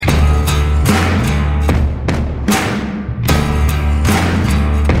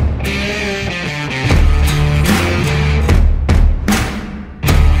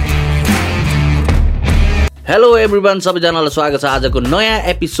Hello everyone, सबैजनालाई स्वागत छ आजको नयाँ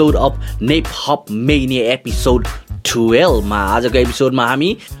एपिसोड अफ नेप हप मेनिया एपिसोड 12 मा। आजको एपिसोडमा हामी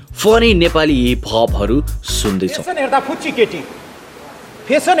फनी नेपाली हिप हपहरू सुन्दैछौँ। फेसन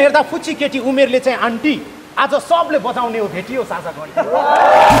हेर्दा फुच्ची केटी उमेरले चाहिँ आन्टी, आज सबले बजाउने हो भेटियो साझा गरी।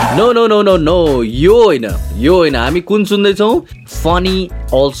 No no no no no, यो होइन हामी कुन सुन्दैछौँ? Funny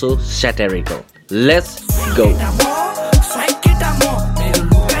also स्याटिरिकल। Let's go.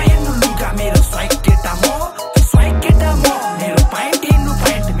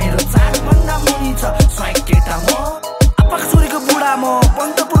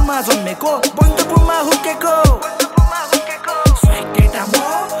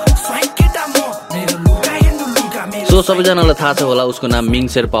 So सबैजनालाई थाहा छ होला उसको नाम मिङ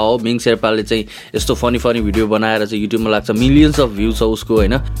शेर्पा हो। मिङ शेर्पाले चाहिँ यस्तो फनी भिडियो बनाएर चाहिँ युट्युबमा लाग्छ, मिलियन्स अफ भ्युज छ उसको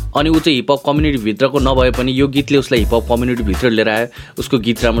होइन। अनि ऊ चाहिँ हिपहप कम्युनिटी भित्रको नभए पनि यो गीतले उसलाई हिपहप कम्युनिटी भित्र लिएर आयो। उसको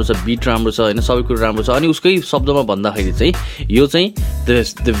गीत राम्रो छ, बिट राम्रो छ होइन, सबै कुरो राम्रो छ। अनि उसकै शब्दमा भन्दाखेरि चाहिँ यो चाहिँ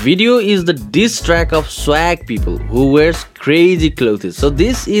the video is the diss track of swag people who wears crazy clothes. So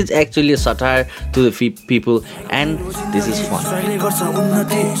this is actually a satire to the people and this is fun.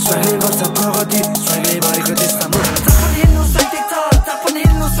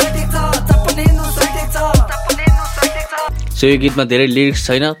 So यो गीतमा धेरै लिरिक्स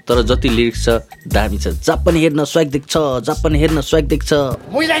छैन, तर जति लिरिक्स छ दामी छ। जापानी हेर्न स्वैग देख्छ, जापानी हेर्न स्वैग देख्छ।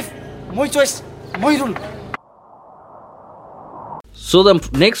 My life, my choice, my rule. So the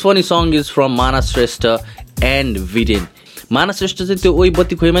next funny song is from Mana Shrestha and Vidin. माना श्रेष्ठ चाहिँ त्यो ओइ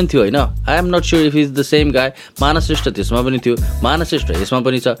बत्ती खोइमा थियो होइन। I am not sure if is the same गाई। माना श्रेष्ठ त्यसमा पनि थियो, माना श्रेष्ठ यसमा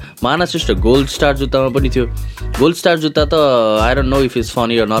पनि छ। माना श्रेष्ठ गोल्ड स्टार जुत्तामा पनि थियो। गोल्ड स्टार जुत्ता त I don't know if is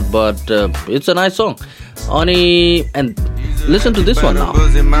funny or not, but it's a nice song. अनि and listen to this one now.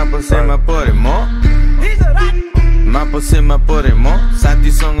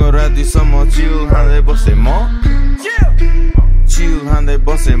 साथीसँग रातिसम्म चिल हान्दै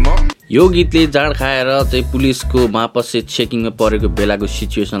बसे म। यो गीतले जाँड खाएर चाहिँ पुलिसको मापसे चेकिङमा परेको बेलाको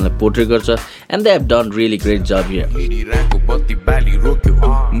सिचुएसनलाई पोर्ट्रे गर्छ and they have done really great job here. बत्ती बाली रोक्यो,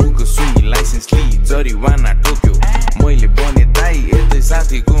 मुख सुई लाइसेन्स लिई जरिवाना टोक्यो। मैले बने दाइ यतै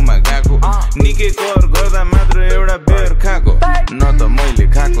साथीकोमा गएको, निकै कर गर्दा मात्र एउटा बेर खाएको। न त मैले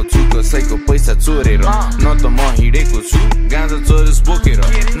खाएको छु कसैको पैसा चोरेर, न त म हिँडेको छु गाँजा चोरेस बोकेर,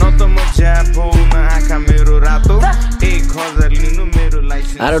 न त म च्याफोमा आँखा मेरो रातो 1000 लिनु मेरो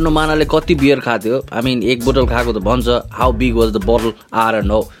लाइसेन्स। I don't know मानाले कति बियर खाथ्यो। आई मिन एक बोतल खाएको त भन्छ। हाउ बिग वाज द बोतल आई डोन्ट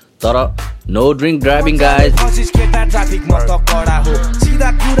नो, तर नो ड्रिंक ड्राइभिङ गाइज। केटा ट्राफिक म त कडा हो, सिधा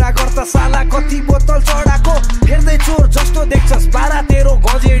कुरा गर्दा साला कति बोतल चढाको। हेर्दै चोर जस्तो देख्छस् 12-13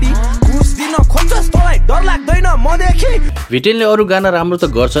 गजेडी, घुस दिन खोज्छस् तँलाई डर लाग्दैन मदेखि। भिटेनले अरू गाना राम्रो त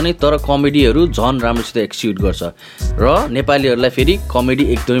गर्छ नै, तर कमेडीहरू झन् राम्रोसित एक्सिक्युट गर्छ। र नेपालीहरूलाई फेरि कमेडी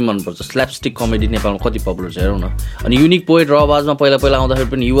एकदमै मनपर्छ। स्ल्यापस्टिक कमेडी नेपालमा कति पपुलर छ हेरौँ न। अनि युनिक पोइट र आवाजमा पहिला आउँदाखेरि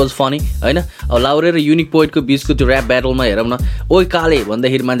पनि हि वाज फनी होइन। अब लाउरे र युनिक पोइटको बिचको त्यो ऱ्याप ब्याटलमा हेरौँ न, ओइ काले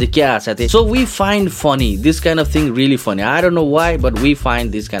भन्दाखेरि मान्छे क्या हाँस्थे। So we find funny this kind of thing really funny. I don't know why but we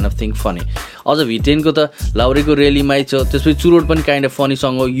find this kind of thing funny. अझ भिटेनको त लाउरेको रेलीमै छ, त्यसपछि चुरोट पनि काइन्ड अफ फनी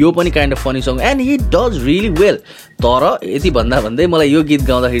सङ हो, यो पनि kind of funny song and he does really well. तर यति भन्दै मलाई यो गीत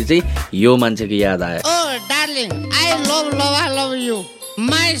गाउँदाखेरि चाहिँ यो मान्छेको याद आयो। Oh darling, I love you.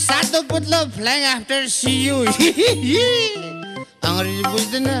 My सातो पुतलो flying after see you. अंग्रेजी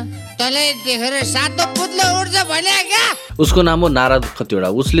बुझ्दैन तँलाई देखेर सातो पुतलो उड्छ भने क्या। उसको नाम हो नारद खतिवडा।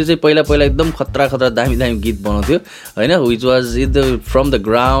 उसले चाहिँ पहिला एकदम खतरा दामी गीत बनाउँथ्यो होइन, which was from the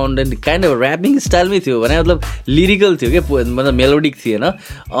ground and kind of rapping स्टाइलमै थियो भने, मतलब लिरिकल थियो क्या, मतलब मेलोडिक थिएन।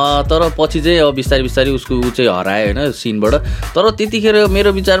 तर पछि चाहिँ अब बिस्तारै उसको ऊ चाहिँ हरायो होइन सिनबाट। तर त्यतिखेर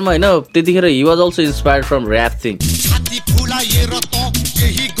मेरो विचारमा होइन, त्यतिखेर he was also inspired from rap thing.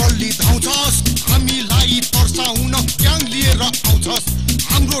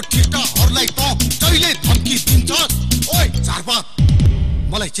 हाम्रो ठेक्काहरूलाई त जहिले धम्की दिन्छस्, ओइ झारपा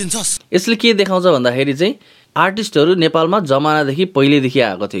मलाई चिन्छस्। यसले के देखाउँछ भन्दाखेरि चाहिँ आर्टिस्टहरू नेपालमा जमानादेखि पहिलेदेखि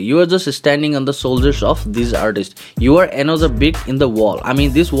आएको थियो। You are just standing on the soldiers of these artist. You are another brick in the wall. I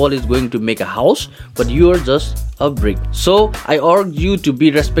mean this wall is going to make a house but you are just a brick. So I urge you to be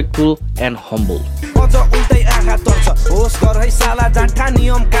respectful and humble. उल्टै आँखा तर्छ होस गर है साला, जान्ठा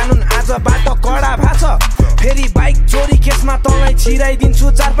नियम कानुन आजबाट कडा भाछ। फेरि बाइक चोरी केसमा तँलाई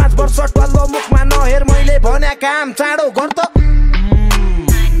छिराइदिन्छु 4-5 वर्ष टल्लो मुखमा नहेर, मैले भने काम चाँडो गर् त।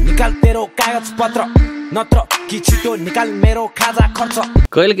 निकाल तेरो कागज पत्र नत्र कि छिटो निकाल मेरो खाजा खर्च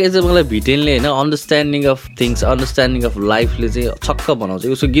कहिले काहीँ चाहिँ मलाई भिटेनले होइन understanding of things understanding of लाइफले चाहिँ छक्क बनाउँछ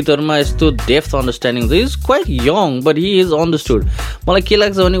उसको गीतहरूमा यस्तो डेप्थ अन्डरस्ट्यान्डिङ हुन्छ is quite young but he is understood मलाई के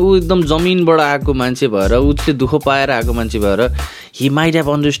लाग्छ भने ऊ एकदम जमिनबाट आएको मान्छे भएर उसले दुःख पाएर आएको मान्छे भएर he might have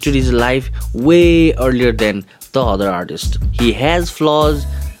understood his life way earlier than the other artist he has flaws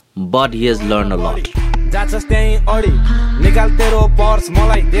but he has learn a lot जाछ त्यही अडी निकाल तेरो पर्स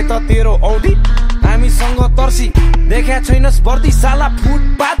मलाई दे त तेरो औडी हामीसँग तर्सी देखा छैनस् बर्दी साला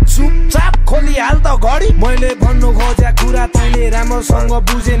फुटपाथ चुपचाप खोलिहाल त घडी मैले भन्नु खोजेको कुरा तैँले राम्रोसँग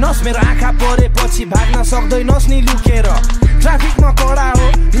बुझेनस् मेरो आँखा परेपछि भाग्न सक्दैनस् नि लुकेर ट्राफिकमा कडा हो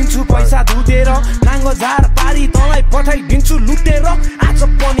दिन्छु पैसा धुतेर नाङ्गो झार पारी तँलाई पठाइदिन्छु लुटेर आज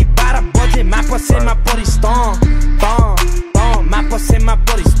पनि 12 बजे मापसेमा परिस् मापसेमा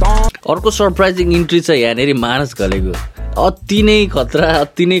परिस् अर्को सरप्राइजिङ इन्ट्री छ यहाँनिर मानस घलेको अति नै खतरा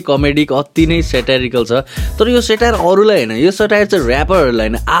अति नै कमेडिक अति नै सेटारिकल छ तर यो सेटायर अरूलाई होइन यो सेटायर चाहिँ ऱ्यापरहरूलाई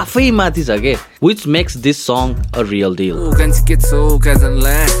होइन आफै माथि छ के which makes this song a real deal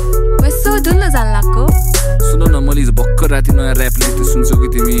सुन न मैले भर्खर राति नयाँ ऱ्याप लेख्दै सुन्छौ कि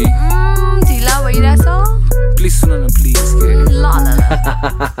तिमी ढिला भइरहेछ प्लिज सुन न प्लिज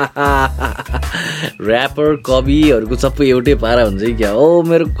ऱ्यापर कविहरूको सबै एउटै पारा हुन्छ कि क्या ओ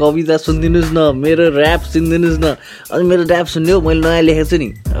मेरो कविता सुनिदिनुहोस् न मेरो ऱ्याप सुनिदिनुहोस् न अनि मेरो ऱ्याप सुन्यो मैले नयाँ लेखेको छु नि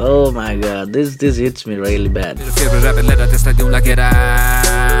oh my God this hits me really bad favourite rapper letter त्यसलाई दिउँ लागेर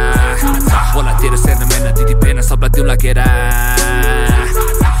होला तेरो सेर्न मेहनत दिदी पेन सबलाई दिउँ लागेर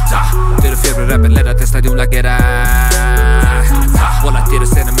तेरो फेभरेट ऱ्यापर लेटर त्यसलाई दिउँ लागेर होला तेरो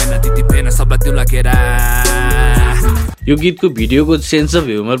सेर्न मेहनत दिदी पेन सबलाई दिउँ लागेर यो गीतको भिडियोको सेन्स अफ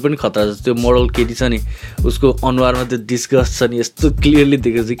ह्युमर पनि खतरा छ त्यो मोडल केटी छ नि उसको अनुहारमा त्यो डिस्गस्ट छ नि यस्तो क्लियरली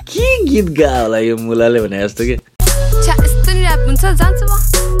देखेको छ के गीत गा होला यो मुलाले भने जस्तो के यस्तो नि ऱ्याप हुन्छ जान्छु म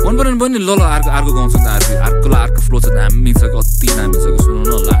मन परेन पनि ल अर्को गाउँछ नि त अर्को फ्लो छ दामी छ कति दामी छ सुन्नु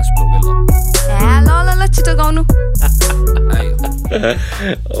न लास्ट फ्लो के ल छिटो गाउनु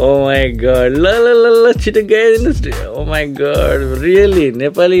ओ माई गॉड ल छिटो गाइदिनुहोस् ओ my God really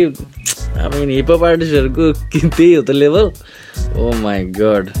Nepali I mean hip hop आर्टिस्टहरूको त्यही हो त लेभल ओ माई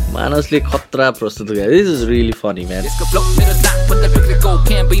गॉड मानसले खतरा प्रस्तुत गरे this is really funny man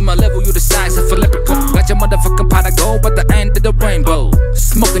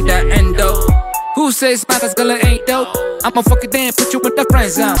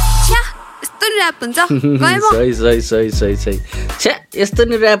यस्तो नि ऱ्याप हुन्छ छ्या यस्तो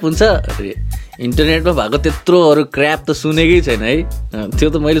नि ऱ्याप हुन्छ इन्टरनेटमा भएको त्यत्रो अरू क्र्याप त सुनेकै छैन है त्यो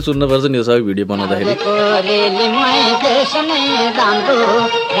त मैले सुन्नुपर्छ नि यो सबै भिडियो बनाउँदाखेरि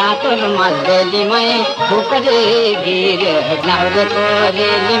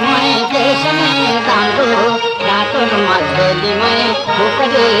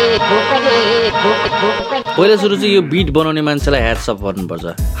पहिला सुरु चाहिँ यो बिट बनाउने मान्छेलाई ह्याट्स अप गर्नुपर्छ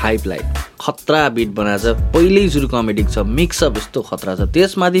हाइपलाई खतरा बिट बनाएछ पहिल्यै सुरु कमेडिक छ मिक्सअप यस्तो खतरा छ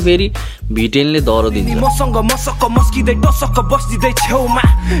त्यसमाथि फेरि भिटेनले दरो दिन्छ मसँग मसक्क मस्किँदै टसक्क बस्दिँदै छेउमा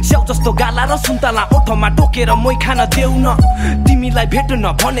स्याउ जस्तो गाला र सुन्तला ओठमा टोकेर मै खान देऊ न तिमीलाई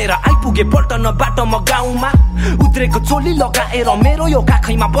भेट्न भनेर आइपुगे पल्टन बाटोमा गाउँमा उद्रेको चोली लगाएर मेरो यो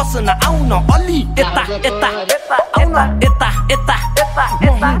काखैमा बस्न आउन अलि यता यता आउन यता यता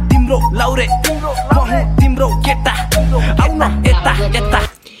यता तिम्रो लाउरे तिम्रो केटा आउन यता यता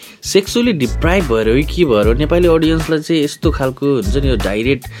सेक्सुअली डिप्राइभ भएर हो के भएर नेपाली अडियन्सलाई चाहिँ यस्तो खालको हुन्छ नि यो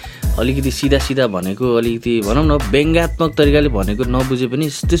डाइरेक्ट अलिकति सिधा सिधा भनेको अलिकति भनौँ न व्यङ्ग्यात्मक तरिकाले भनेको नबुझे पनि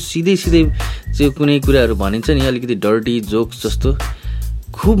यस्तो सिधै चाहिँ कुनै कुराहरू भनिन्छ नि अलिकति डर्टी जोक्स जस्तो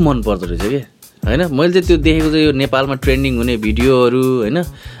खुब मन पर्दो रहेछ क्या होइन मैले चाहिँ त्यो देखेको चाहिँ यो नेपालमा ट्रेन्डिङ हुने भिडियोहरू होइन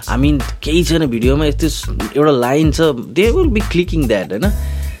आई मिन केही छैन भिडियोमा यस्तो एउटा लाइन छ they will be clicking that होइन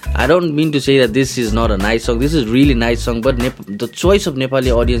I don't mean to say that this is not a nice song. This is really nice song, but the choice of Nepali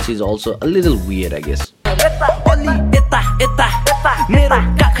audience is also a little weird, I guess.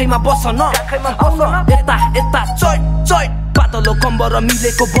 पातलो कम्बर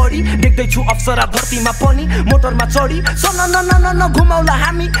मिलेको body देख्दैछु अप्सरा धरतीमा पनि मोटरमा चढी न घुमाउला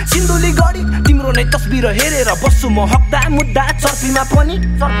हामी सिन्धुली गढी तिम्रो नै तस्बिर हेरेर बस्छु म हक्दा मुद्दा चर्पीमा पनि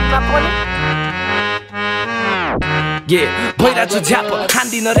भइरहेछ झ्याप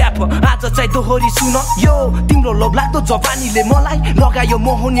खान्दिन ऱ्याप आज चाहिँ दोहोरी सुन यो तिम्रो लोभ लाग्दो जवानीले मलाई लगायो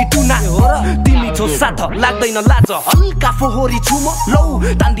मोहनी टुना तिमी छौ साथ लाग्दैन लाज हल्का फोहोरी छु म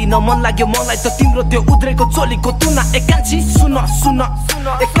लौ तान्दिन मन लाग्यो मलाई त तिम्रो त्यो उद्रेको चोलीको तुना एकान्छी सुन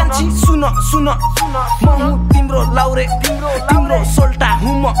एकान्छी सुन म हुँ तिम्रो लाउरे तिम्रो सोल्टा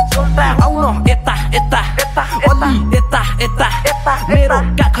हुँ म आउन यता यता अलि यता यता मेरो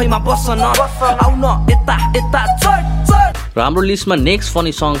काखैमा बस्न आउन यता यता र हाम्रो लिस्टमा नेक्स्ट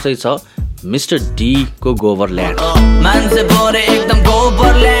फनी सङ चाहिँ छ मिस्टर डी को गोबरल्यान्ड मान्छे परे एकदम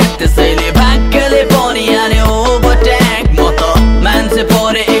गोबरल्यान्ड त्यसैले भाग्यले पनि आने ओभरट्याक म त मान्छे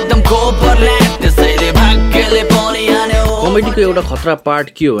परे एकदम गोबरल्यान्ड त्यसैले भाग्यले पनि आने। कमेडीको एउटा खतरा पार्ट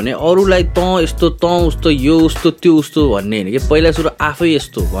के हो भने अरूलाई त यस्तो त उस्तो यो उस्तो त्यो उस्तो भन्ने होइन कि पहिला सुरु आफै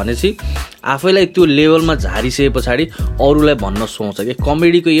यस्तो भनेपछि आफैलाई त्यो लेभलमा झारिसके पछाडि अरूलाई भन्न सोच्छ कि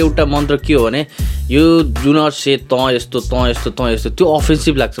कमेडीको एउटा मन्त्र के हो भने यो डु नट से त यस्तो त यस्तो त यस्तो त्यो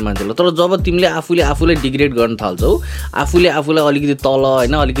अफेन्सिभ लाग्छ मान्छेलाई। तर जब तिमीले आफूलाई डिग्रेड गर्न थाल्छौ आफूले आफूलाई अलिकति तल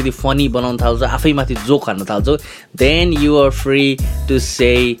होइन अलिकति फनी बनाउन थाल्छौ आफैमाथि जोक हान्न थाल्छौ then you are free to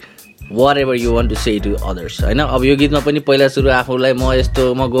say whatever you want to say to others हैन। अब यो गीतमा पनि पहिला सुरु आफूलाई म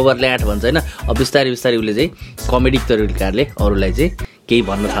यस्तो म गोबरल्यान्ड भन्छ हैन। अब बिस्तारै बिस्तारै उसले चाहिँ कमेडिक तरिकाले अरूलाई चाहिँ केही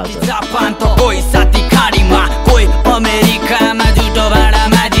भन्न थाल्छ। जापान त कोही साथी खाडीमा कोही अमेरिकामा जुटो भाडा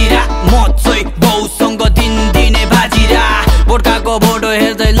माजिरा म चाहिँ बाउसँग दिने बाजिरा बोटकाको बोटो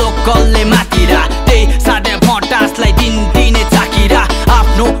हेर्दै लोकलले मातिरा त्यही साढे फटासलाई दिने चाकिरा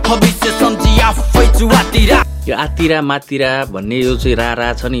आफ्नो भविष्य सम्झी आफै चुवातिरा। यो आतिरा मातिरा भन्ने यो चाहिँ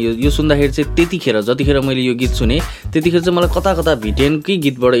रा छ नि यो सुन्दाखेरि चाहिँ त्यतिखेर जतिखेर मैले यो गीत सुने त्यतिखेर चाहिँ मलाई कता कता भिटेनकै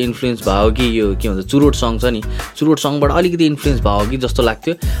गीतबाट इन्फ्लुएन्स भयो कि यो के भन्छ चुरोट सङ छ नि चुरोट सङबाट अलिकति इन्फ्लुएन्स भयो कि जस्तो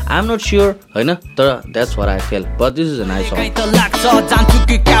लाग्थ्यो। आई एम नट स्योर होइन तर that's what I fail but this is a nice song. लाग्छ जान्छु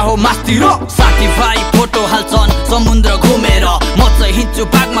कि क्या हो मास्तिर साथीभाइ फोटो हाल्छन् समुद्र घुमेर म चाहिँ हिँड्छु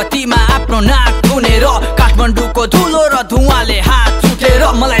बागमतीमा आफ्नो नाक धुनेर काठमाडौँको धुलो र धुवाले हात छुटेर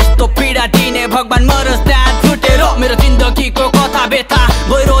मलाई यस्तो पीडा दिने भगवान मरस त्यहाँ छुटेर मेरो जिन्दगीको कथा बेथा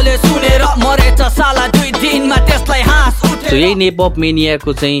गहिरोले सुनेर मरेछ साला 2 दिनमा त्यसलाई हाँस उठेर। यही नेपअप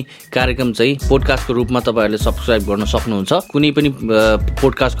मेनियाको चाहिँ कार्यक्रम चाहिँ पोडकास्टको रूपमा तपाईँहरूले सब्सक्राइब गर्न सक्नुहुन्छ। कुनै पनि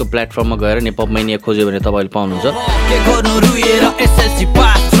पोडकास्टको प्लेटफर्ममा गएर नेपअप मेनिया खोज्यो भने तपाईँले पाउनुहुन्छ। के गर्नु रुएर एसएलसी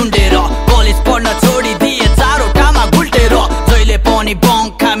पास झुन्डेर कलेज पढ्न छोडिदिए चारवटामा गुल्टेर जहिले पनि बङ्क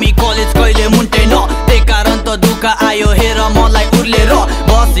खामी कलेज कहिले मुन्टेन त्यही कारण त दुःख आयो हेर मलाई उर्लेर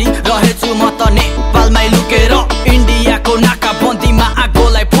बसी रहेछु म त नेपालमै लुकेर इन्डियाको नाकाबन्दीमा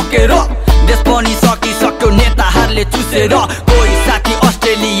आगोलाई फुकेर देश पनि सकिसक्यो नेताहरूले चुसेर कोही साथी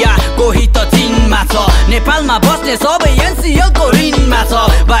अस्ट्रेलिया कोही त चीनमा छ नेपालमा बस्ने सबै एनसीएलको ऋणमा छ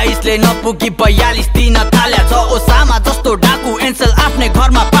 22ले नपुगी 42 दिन थाल्या छ ओसामा जस्तो डाकु एनसेल आफ्नै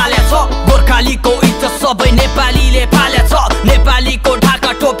घरमा पाल्या छ गोर्खालीको इज्जत सबै नेपालीले पाल्या छ नेपालीको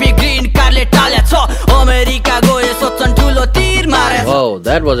ढाका टोपी ग्रीन कार्डले टाल्या छ अमेरिका गए सोच्छन् ठुलो तीर मारे। Oh,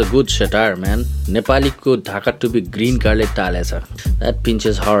 that was a good satire, man. नेपालीको ढाका टोपी ग्रीन कार्डले टाल्या छ। That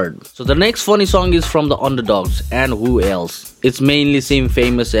pinches hard. So the next funny song is from the Underdogs and who else? It's mainly Sim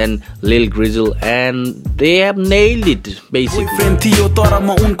Famous and Lil Grizzle and they have nailed it basically. Friend थियो तर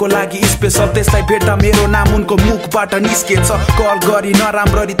म उनको लागि special त्यसलाई भेट्दा मेरो नाम उनको मुखबाट निस्केछ कल गरी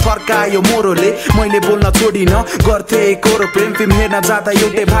नराम्ररी थर्कायो मोरोले मैले बोल्न छोडिन गर्थे कोरो प्रेम फिल्म हेर्न जाँदा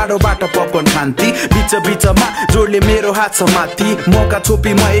एउटै भाडोबाट पपकर्न खान्थी बिच बिचमा जोडले मेरो हात समाती मौका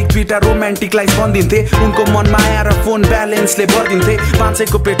छोपी म एक दुईटा रोमान्टिकलाई भनिदिन्थे उनको मनमा आएर फोन ब्यालेन्सले भरिदिन्थे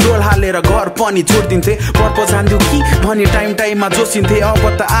 500 को पेट्रोल हालेर घर पनि छोडिदिन्थे पर्पज हान्दिउ कि भनी टाइममा जोसिन्थे अब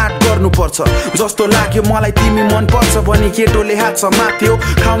त आर्ट गर्नुपर्छ जस्तो लाग्यो मलाई तिमी मन पर्छ भनी केटोले हात समात्यो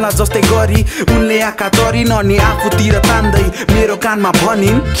खाउला जस्तै गरी उनले आँखा तरिन नि आफूतिर तान्दै मेरो कानमा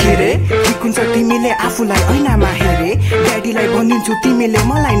भनिन् के रे ठिक हुन्छ तिमीले आफूलाई ऐनामा हेरे ड्याडीलाई भनिन्छु तिमीले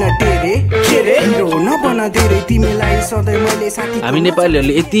मलाई न टेरे के रे हिरो नबन धेरै तिमीलाई सधैँ मैले साथी। हामी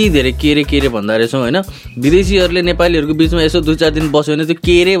नेपालीहरूले यति धेरै के रे भन्दा रहेछौँ होइन विदेशीहरूले नेपालीहरूको बिचमा यसो 2-4 दिन बस्यो भने त्यो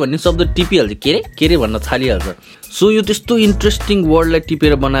के रे भन्ने शब्द टिपिहाल्छ के रे भन्न थालिहाल्छ। सो यो त्यस्तो इन्ट्रेस्टिङ वर्डलाई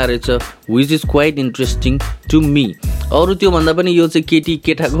टिपेर बनाएर रहेछ which is quite interesting to me. अरू त्यो भन्दा पनि यो चाहिँ केटी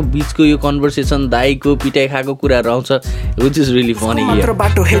केटाको बिचको यो कन्भर्सेसन दाइको पिटाइ खाएको कुराहरू आउँछ विच इज रियली फनी। मात्र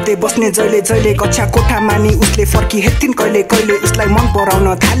बाटो हेर्दै बस्ने जहिले कक्षा कोठा मानी उसले फर्की हेर्थिन् कहिले उसलाई मन पराउन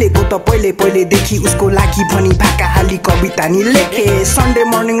थालेको त पहिले देखि उसको लागि भनी भाका हाली कविता नि लेखे सन्डे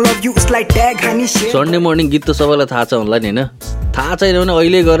मर्निङ लभ यु उसलाई ट्याग हानी सन्डे मर्निङ गीत त सबैलाई थाहा छ होला नि होइन थाहा छैन भने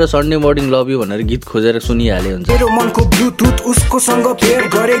अहिले गएर सन्डे मर्निङ लभ यु भनेर गीत खोजेर सुनिहाले हुन्छ। मेरो मनको ब्लुटुथ उसको सँग पेयर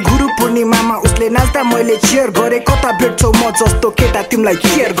गरे गुरु पूर्णिमामा उसले नाच्दा मैले चेयर गरे कता भेट्छौ म जस्तो केटा तिमीलाई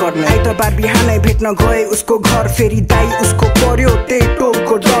केयर गर्ने आइतबार बिहानै भेट्न गए उसको घर फेरि दाइ उसको पर्यो त्यही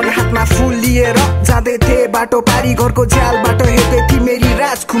टोपको डन हातमा फुल लिएर जाँदै थिए बाटो पारी घरको झ्यालबाट हेर्दै थिए मेरी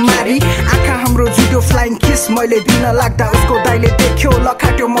राजकुमारी आँखा हाम्रो जुट्यो फ्लाइङ किस मैले दिन लाग्दा उसको दाइले देख्यो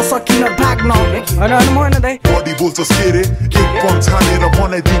लखाट्यो म सकिन भाग्न हैन म दाइ बडी बोल्छस् के रे एक पन छानेर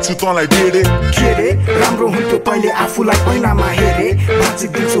बनाइदिन्छु तँलाई डेडे के रे राम्रो हुन्थ्यो पहिले आफूलाई ऐनामा हेरे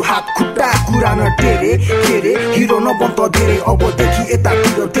भाँचिदिन्छु हात खुट्टा कुरा न टेरे के रे हिरो नबन्त धेरै अबदेखि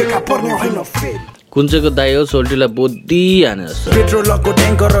यतातिर देखा पर्ने होइन फेरि। कुञ्चेको दाइ हो सोल्टीलाई बोधी हाने जस्तो पेट्रोलको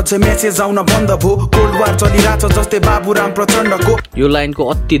ट्याङ्कर चाहिँ मेसेज आउन बन्द भयो कोल्ड वार चलिरहेछ जस्तै बाबुराम प्रचण्डको यो लाइनको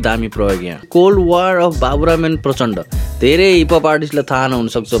अति दामी प्रयोग यहाँ cold war of Baburam and Prachanda धेरै हिपहप आर्टिस्टलाई थाहा नहुन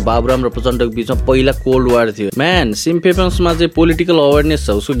सक्छ बाबुराम र प्रचण्डको बिचमा पहिला कोल्ड वार थियो म्यान सिम्फेफेन्समा चाहिँ पोलिटिकल अवेरनेस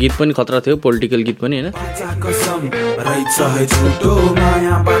छ उसको गीत पनि खतरा थियो पोलिटिकल गीत पनि होइन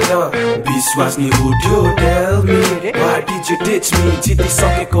विश्वास नि उठ्यो tell me what did you teach me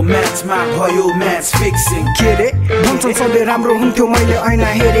जितिसकेको म्याचमा भयो म्याच फिक्सिङ के रे भन्छन् सबले राम्रो हुन्थ्यो मैले ऐना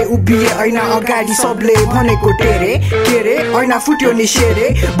हेरे उभिए ऐना अगाडि सबले भनेको टेरे के रे ऐना फुट्यो नि शेरे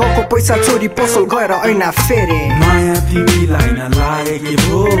बको पैसा चोरी पसल गएर ऐना फेरे माया तिमीलाई न लागेकी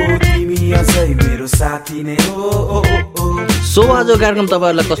भो तिमी अझै मेरो साथी नै हो सो आजको कार्यक्रम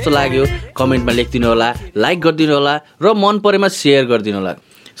तपाईँहरूलाई कस्तो लाग्यो कमेन्टमा लेखिदिनु होला लाइक गरिदिनु होला र मन परेमा सेयर गरिदिनु होला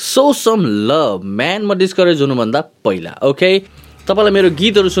सो सम लभ म्यान म डिस्करेज हुनुभन्दा पहिला ओके तपाईँलाई मेरो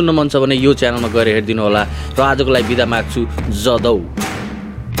गीतहरू सुन्न मन छ भने यो च्यानलमा गएर हेरिदिनु होला र आजको लागि बिदा माग्छु जदौ